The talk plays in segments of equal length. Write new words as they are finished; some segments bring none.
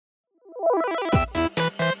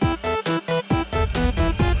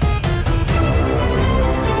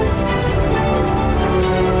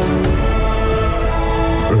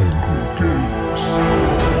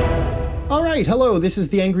Hello, this is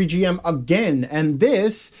the Angry GM again, and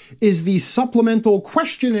this is the supplemental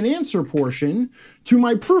question and answer portion to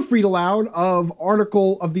my proofread aloud of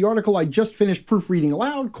the article I just finished proofreading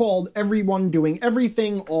aloud called Everyone Doing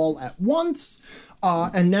Everything All at Once.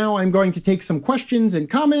 And now I'm going to take some questions and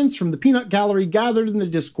comments from the peanut gallery gathered in the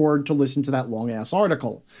Discord to listen to that long-ass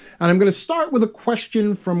article. And I'm going to start with a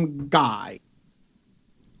question from Guy.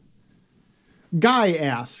 Guy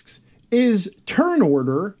asks, is turn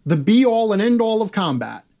order the be-all and end-all of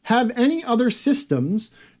combat? Have any other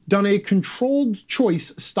systems done a controlled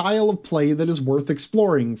choice style of play that is worth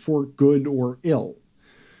exploring for good or ill?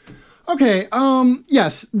 Okay,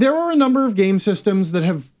 yes, there are a number of game systems that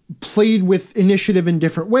have played with initiative in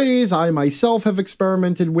different ways. I myself have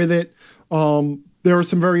experimented with it. There are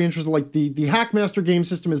some very interesting, like the Hackmaster game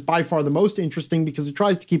system is by far the most interesting because it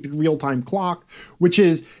tries to keep a real-time clock, which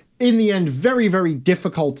is in the end, very, very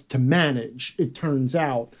difficult to manage, it turns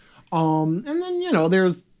out. And then, you know,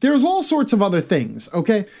 there's all sorts of other things,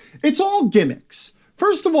 okay? It's all gimmicks.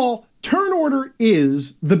 First of all, turn order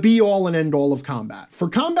is the be-all and end-all of combat. For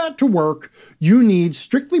combat to work, you need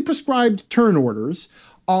strictly prescribed turn orders,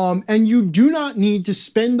 and you do not need to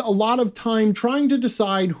spend a lot of time trying to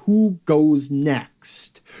decide who goes next.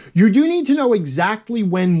 You do need to know exactly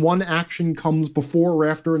when one action comes before or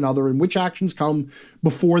after another and which actions come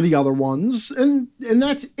before the other ones, and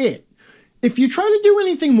that's it. If you try to do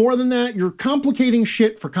anything more than that, you're complicating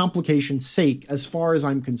shit for complication's sake, as far as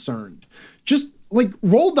I'm concerned. Just, like,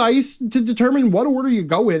 roll dice to determine what order you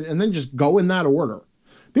go in, and then just go in that order.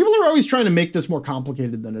 People are always trying to make this more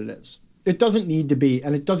complicated than it is. It doesn't need to be,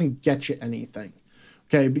 and it doesn't get you anything.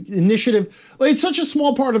 Okay, initiative, like, it's such a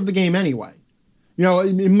small part of the game anyway. You know,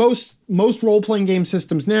 in most role-playing game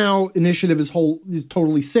systems now, initiative is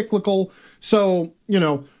totally cyclical. So, you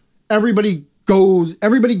know, everybody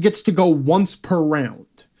gets to go once per round.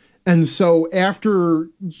 And so after,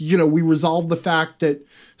 you know, we resolve the fact that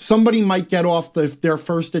somebody might get off their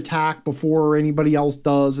first attack before anybody else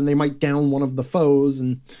does, and they might down one of the foes,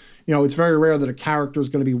 and, you know, it's very rare that a character is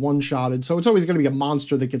going to be one-shotted. So it's always going to be a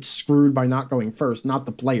monster that gets screwed by not going first, not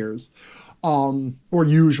the players. Or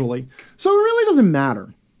usually. So it really doesn't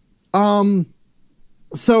matter.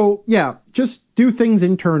 So yeah, just do things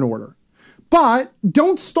in turn order. But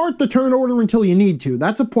don't start the turn order until you need to.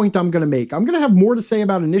 That's a point I'm going to make. I'm going to have more to say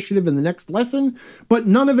about initiative in the next lesson, but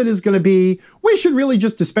none of it is going to be, we should really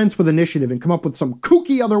just dispense with initiative and come up with some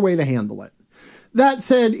kooky other way to handle it. That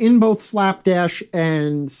said, in both Slapdash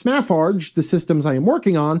and Smafarge, the systems I am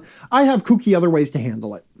working on, I have kooky other ways to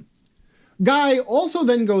handle it. Guy also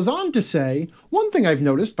then goes on to say, one thing I've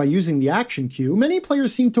noticed by using the action queue, many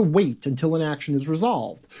players seem to wait until an action is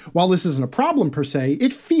resolved. While this isn't a problem per se,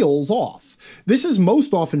 it feels off. This is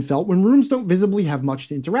most often felt when rooms don't visibly have much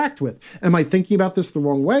to interact with. Am I thinking about this the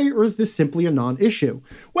wrong way, or is this simply a non-issue?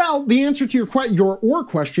 Well, the answer to your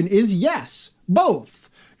question is yes, both.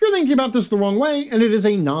 You're thinking about this the wrong way, and it is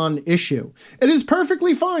a non-issue. It is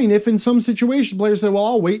perfectly fine if in some situations players say, well,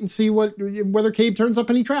 I'll wait and see whether Cabe turns up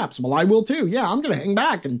any traps. Well, I will too. Yeah, I'm going to hang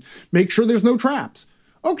back and make sure there's no traps.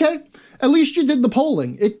 Okay, at least you did the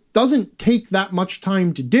polling. It doesn't take that much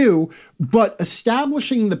time to do, but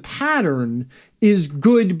establishing the pattern is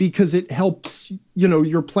good because it helps, you know,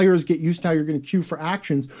 your players get used to how you're going to queue for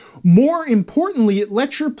actions. More importantly, it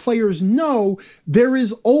lets your players know there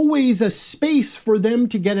is always a space for them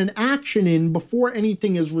to get an action in before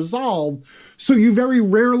anything is resolved. So you very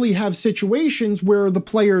rarely have situations where the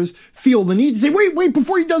players feel the need to say, wait,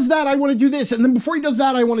 before he does that, I want to do this. And then before he does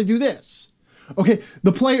that, I want to do this. Okay,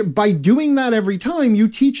 by doing that every time, you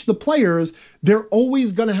teach the players they're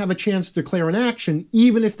always going to have a chance to declare an action,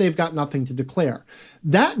 even if they've got nothing to declare.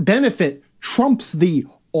 That benefit trumps the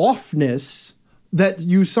offness that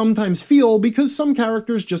you sometimes feel because some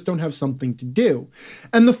characters just don't have something to do.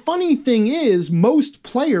 And the funny thing is, most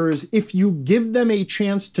players, if you give them a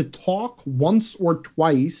chance to talk once or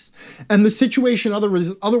twice, and the situation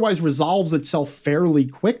otherwise resolves itself fairly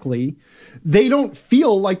quickly, they don't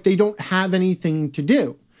feel like they don't have anything to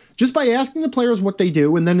do. Just by asking the players what they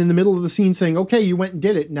do, and then in the middle of the scene saying, okay, you went and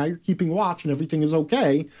did it, now you're keeping watch and everything is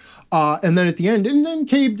okay. And then at the end, and then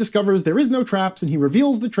Cabe discovers there is no traps and he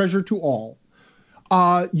reveals the treasure to all.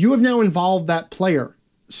 You have now involved that player.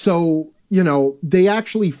 So, you know, they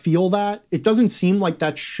actually feel that. It doesn't seem like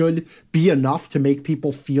that should be enough to make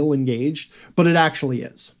people feel engaged, but it actually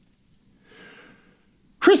is.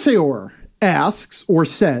 Chrysaor asks or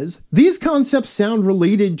says, these concepts sound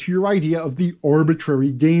related to your idea of the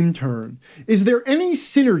arbitrary game turn. Is there any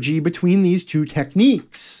synergy between these two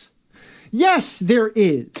techniques? Yes, there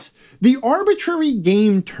is. The arbitrary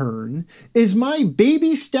game turn is my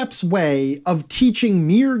baby steps way of teaching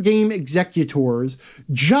mere game executors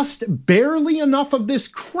just barely enough of this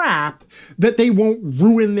crap that they won't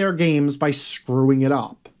ruin their games by screwing it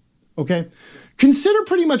up. Okay? Consider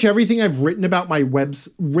pretty much everything I've written about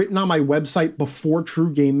written on my website before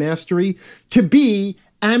True Game Mastery to be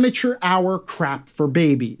amateur hour crap for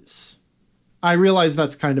babies. I realize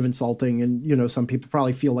that's kind of insulting, and, you know, some people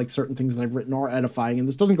probably feel like certain things that I've written are edifying, and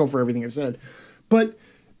this doesn't go for everything I've said. But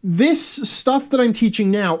this stuff that I'm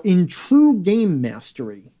teaching now in True Game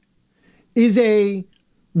Mastery is a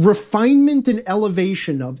refinement and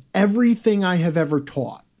elevation of everything I have ever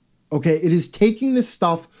taught. Okay? It is taking this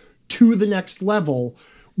stuff to the next level,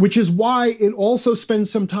 which is why it also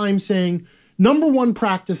spends some time saying, number one,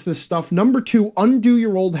 practice this stuff. Number two, undo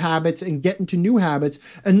your old habits and get into new habits.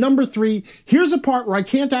 And number three, here's a part where I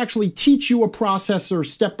can't actually teach you a process or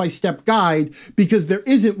step-by-step guide because there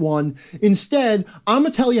isn't one. Instead, I'm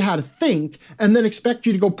going to tell you how to think and then expect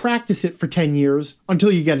you to go practice it for 10 years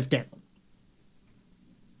until you get it down.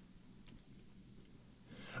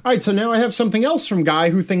 All right, so now I have something else from Guy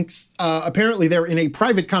who thinks apparently they're in a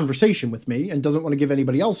private conversation with me and doesn't want to give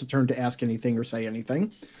anybody else a turn to ask anything or say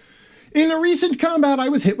anything. In a recent combat, I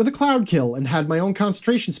was hit with a cloud kill and had my own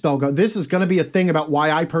concentration spell go. This is going to be a thing about why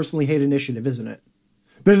I personally hate initiative, isn't it?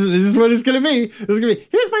 This is what it's going to be. This is going to be,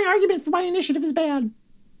 here's my argument for why initiative is bad.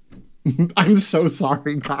 I'm so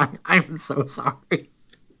sorry, Guy. I'm so sorry.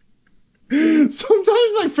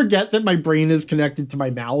 Sometimes I forget that my brain is connected to my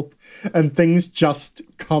mouth and things just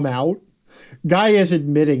come out. Guy is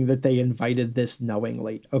admitting that they invited this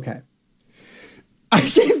knowingly. Okay. I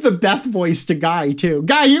gave the Beth voice to Guy, too.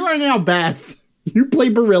 Guy, you are now Beth. You play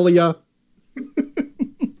Barilia.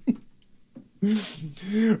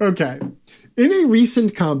 Okay. In a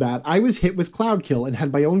recent combat, I was hit with Cloud Kill and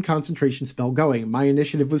had my own concentration spell going. My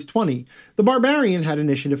initiative was 20. The Barbarian had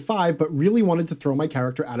initiative 5, but really wanted to throw my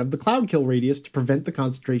character out of the Cloud Kill radius to prevent the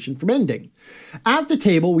concentration from ending. At the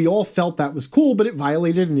table, we all felt that was cool, but it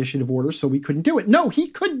violated initiative order, so we couldn't do it. No, he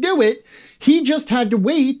could do it. He just had to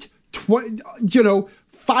wait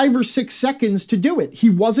 5 or 6 seconds to do it. He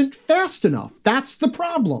wasn't fast enough. That's the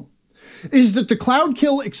problem. Is that the Cloud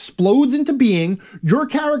Kill explodes into being, your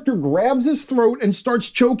character grabs his throat and starts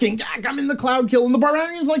choking, I'm in the Cloud Kill, and the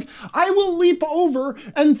Barbarian's like, I will leap over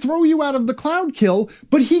and throw you out of the Cloud Kill,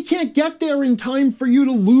 but he can't get there in time for you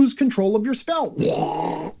to lose control of your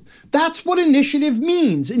spell. That's what initiative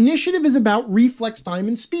means. Initiative is about reflex time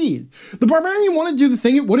and speed. The Barbarian wanted to do the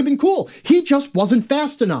thing, it would have been cool. He just wasn't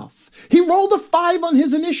fast enough. He rolled a 5 on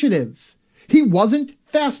his initiative. He wasn't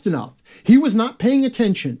fast enough. He was not paying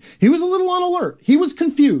attention. He was a little on alert. He was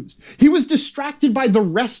confused. He was distracted by the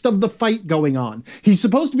rest of the fight going on. He's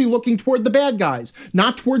supposed to be looking toward the bad guys,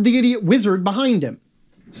 not toward the idiot wizard behind him.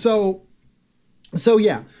 So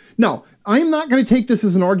yeah. No, I'm not going to take this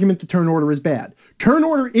as an argument that turn order is bad. Turn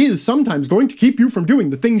order is sometimes going to keep you from doing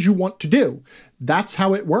the things you want to do. That's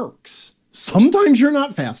how it works. Sometimes you're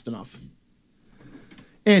not fast enough.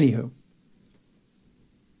 Anywho.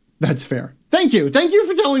 That's fair. Thank you. Thank you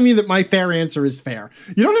for telling me that my fair answer is fair.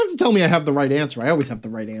 You don't have to tell me I have the right answer. I always have the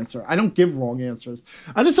right answer. I don't give wrong answers.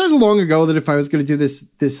 I decided long ago that if I was going to do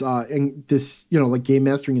this like game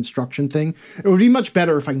mastering instruction thing, it would be much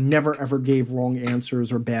better if I never ever gave wrong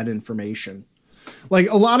answers or bad information. Like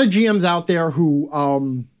a lot of GMs out there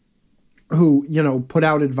who put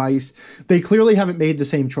out advice, they clearly haven't made the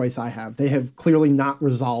same choice I have. They have clearly not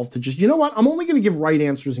resolved to just, you know what, I'm only going to give right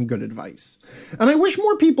answers and good advice. And I wish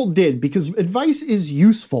more people did, because advice is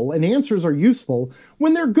useful and answers are useful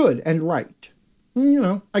when they're good and right.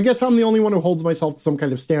 I guess I'm the only one who holds myself to some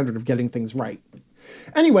kind of standard of getting things right.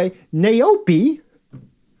 Anyway, Naopi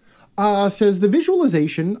says the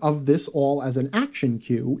visualization of this all as an action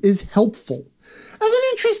cue is helpful. As an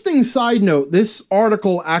interesting side note, this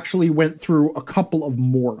article actually went through a couple of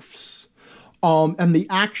morphs. And the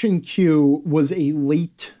action cue was a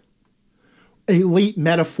late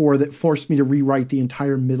metaphor that forced me to rewrite the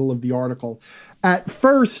entire middle of the article. At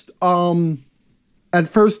first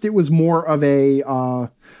it was more of a,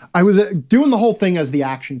 I was doing the whole thing as the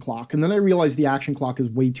action clock, and then I realized the action clock is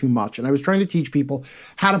way too much, and I was trying to teach people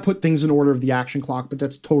how to put things in order of the action clock, but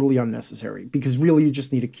that's totally unnecessary, because really you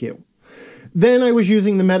just need a cue. Then I was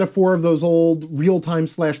using the metaphor of those old real-time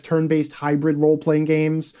 / turn-based hybrid role-playing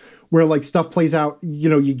games where like stuff plays out,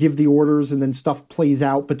 you give the orders and then stuff plays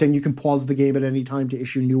out, but then you can pause the game at any time to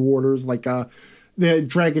issue new orders. Like the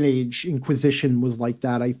Dragon Age Inquisition was like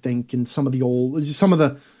that, I think, and a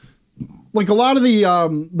lot of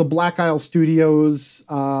the Black Isle Studios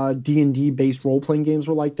D&D based role-playing games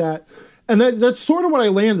were like that. And that's sort of what I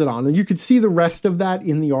landed on. And you could see the rest of that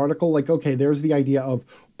in the article. Like, okay, there's the idea of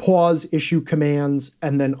pause, issue commands,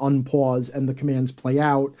 and then unpause, and the commands play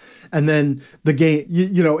out. And then the game,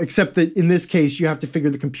 except that in this case, you have to figure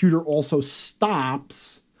the computer also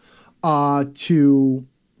stops to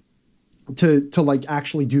like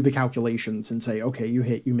actually do the calculations and say, okay, you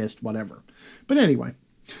hit, you missed, whatever. But anyway,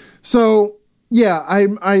 so yeah,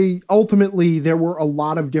 I ultimately, there were a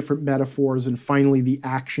lot of different metaphors, and finally the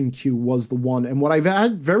action cue was the one. And what I've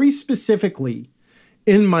had very specifically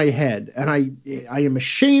in my head, and I am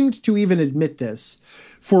ashamed to even admit this,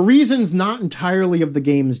 for reasons not entirely of the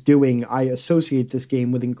game's doing, I associate this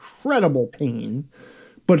game with incredible pain,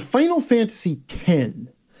 but Final Fantasy X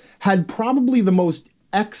had probably the most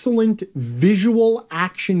excellent visual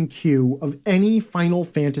action cue of any Final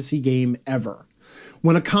Fantasy game ever.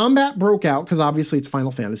 When a combat broke out, because obviously it's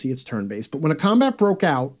Final Fantasy, it's turn-based, but when a combat broke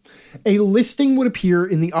out, a listing would appear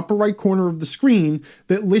in the upper right corner of the screen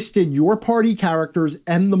that listed your party characters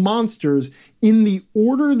and the monsters in the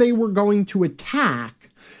order they were going to attack.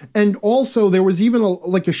 And also there was even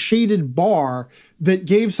a shaded bar that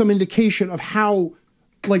gave some indication of how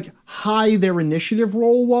high their initiative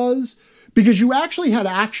roll was, because you actually had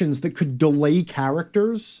actions that could delay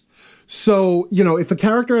characters. So, if a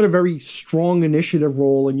character had a very strong initiative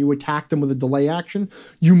roll and you attacked them with a delay action,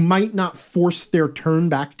 you might not force their turn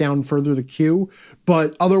back down further the queue,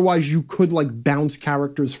 but otherwise you could bounce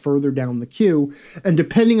characters further down the queue. And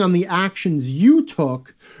depending on the actions you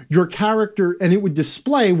took, your character, and it would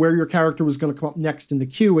display where your character was going to come up next in the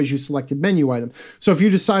queue as you selected menu item. So if you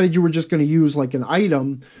decided you were just going to use an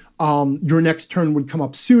item, your next turn would come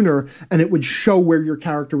up sooner, and it would show where your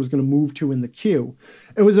character was going to move to in the queue.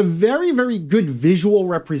 It was a very, very good visual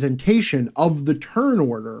representation of the turn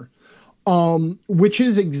order, which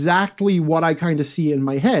is exactly what I kind of see in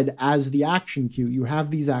my head as the action queue. You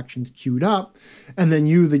have these actions queued up, and then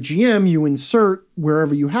you, the GM, you insert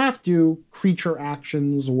wherever you have to, creature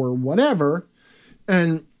actions or whatever,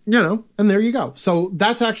 and, and there you go. So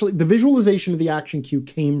that's actually, the visualization of the action queue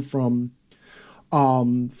came from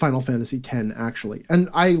Final Fantasy X, actually. And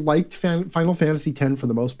I liked Final Fantasy X for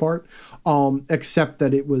the most part, except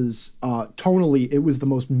that it was tonally, it was the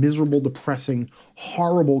most miserable, depressing,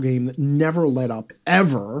 horrible game that never let up,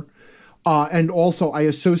 ever. And also, I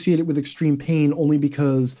associate it with extreme pain only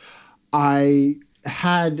because I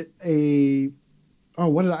had I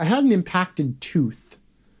had an impacted tooth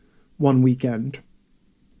one weekend.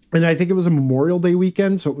 And I think it was a Memorial Day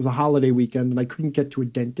weekend, so it was a holiday weekend, and I couldn't get to a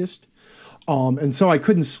dentist. And so I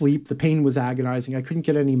couldn't sleep. The pain was agonizing. I couldn't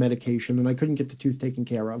get any medication, and I couldn't get the tooth taken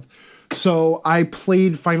care of. So I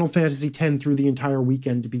played Final Fantasy X through the entire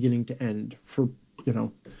weekend, beginning to end, for,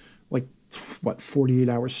 48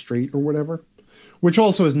 hours straight or whatever, which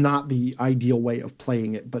also is not the ideal way of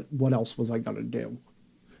playing it, but what else was I going to do?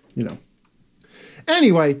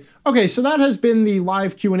 Anyway, okay, so that has been the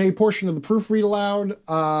live Q&A portion of the Proofread Aloud.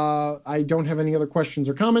 I don't have any other questions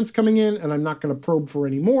or comments coming in, and I'm not going to probe for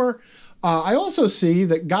any more. I also see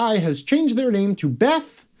that Guy has changed their name to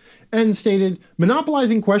Beth and stated,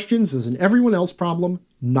 monopolizing questions is an everyone else problem,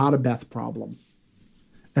 not a Beth problem.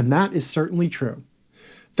 And that is certainly true.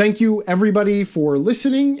 Thank you, everybody, for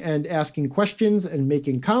listening and asking questions and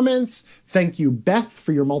making comments. Thank you, Beth,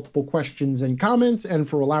 for your multiple questions and comments and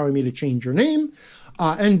for allowing me to change your name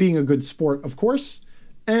and being a good sport, of course.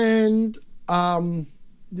 And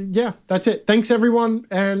yeah, that's it. Thanks, everyone,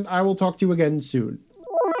 and I will talk to you again soon.